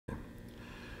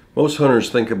Most hunters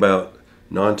think about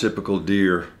non-typical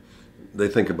deer. They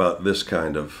think about this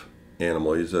kind of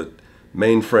animal. He's a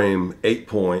mainframe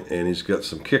 8-point, and he's got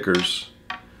some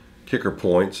kicker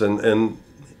points. And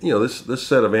you know, this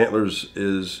set of antlers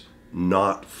is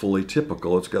not fully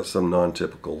typical. It's got some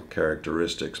non-typical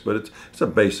characteristics, but it's a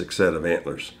basic set of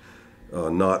antlers,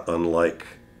 not unlike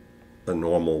a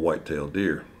normal white-tailed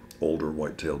deer, older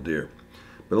white-tailed deer.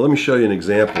 But let me show you an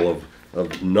example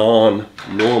of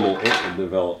non-normal antler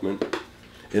development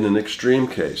in an extreme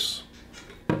case.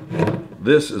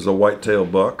 This is a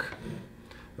white-tailed buck.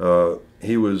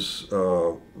 He was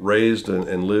raised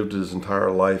and lived his entire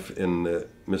life in the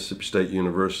Mississippi State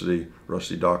University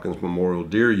Rusty Dawkins Memorial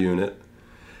Deer Unit,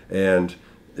 and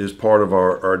is part of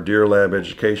our Deer Lab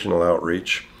educational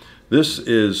outreach. This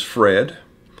is Fred,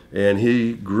 and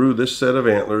he grew this set of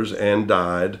antlers and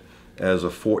died as a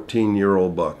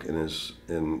 14-year-old buck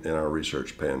in our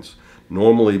research pens.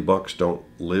 Normally bucks don't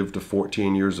live to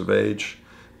 14 years of age,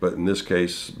 but in this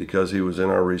case, because he was in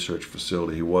our research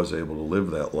facility, he was able to live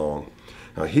that long.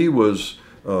 Now, he was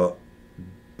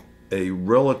a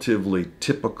relatively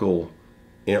typical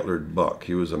antlered buck.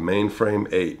 He was a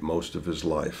mainframe 8 most of his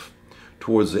life.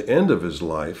 Towards the end of his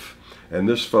life, and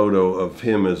this photo of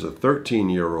him as a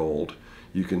 13-year-old,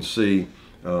 you can see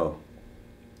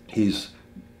he's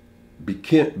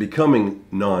becoming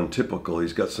non-typical.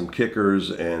 He's got some kickers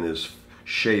and his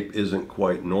shape isn't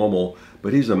quite normal,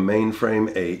 but he's a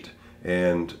mainframe 8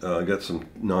 and got some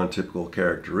non-typical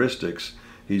characteristics.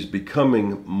 He's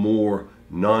becoming more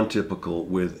non-typical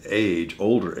with age,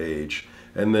 older age,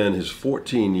 and then his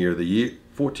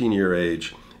 14-year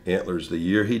age antlers, the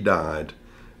year he died,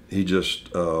 he just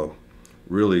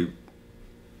really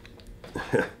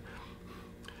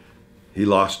he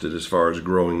lost it as far as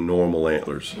growing normal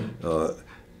antlers.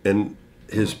 And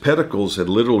his pedicles had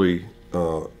literally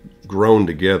grown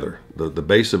together. The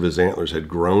base of his antlers had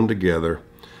grown together,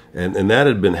 and that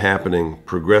had been happening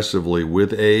progressively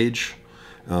with age,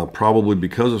 probably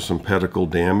because of some pedicle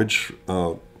damage.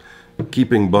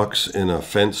 Keeping bucks in a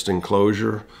fenced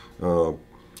enclosure,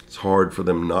 it's hard for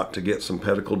them not to get some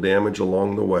pedicle damage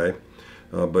along the way.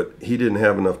 But he didn't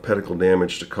have enough pedicle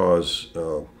damage to cause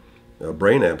a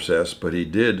brain abscess, but he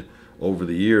did, over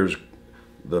the years,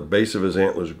 the base of his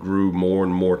antlers grew more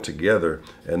and more together,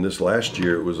 and this last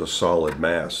year it was a solid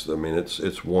mass. I mean,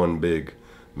 it's one big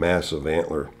mass of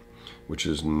antler, which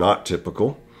is not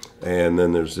typical. And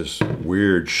then there's this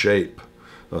weird shape,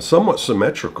 somewhat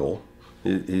symmetrical.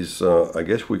 He's, I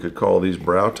guess we could call these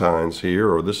brow tines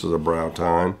here, or this is a brow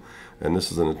tine, and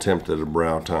this is an attempt at a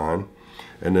brow tine.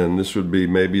 And then this would be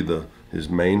maybe his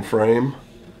main frame,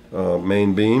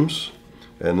 main beams,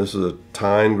 and this is a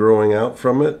tine growing out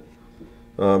from it.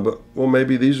 But well,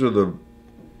 maybe these are the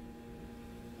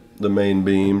main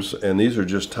beams, and these are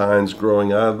just tines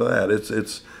growing out of that.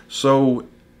 It's so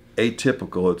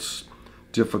atypical. It's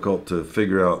difficult to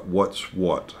figure out what's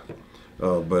what.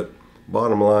 But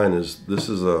bottom line is, this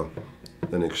is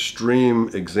an extreme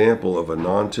example of a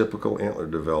non-typical antler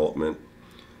development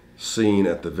seen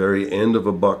at the very end of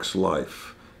a buck's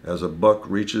life. As a buck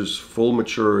reaches full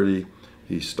maturity,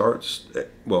 he starts,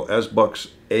 well, as bucks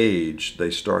age, they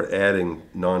start adding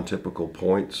non-typical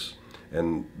points,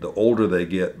 and the older they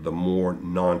get, the more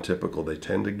non-typical they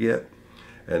tend to get.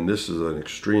 And this is an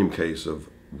extreme case of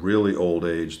really old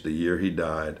age. The year he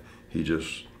died, he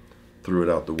just threw it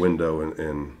out the window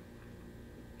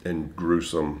and grew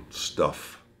some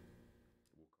stuff.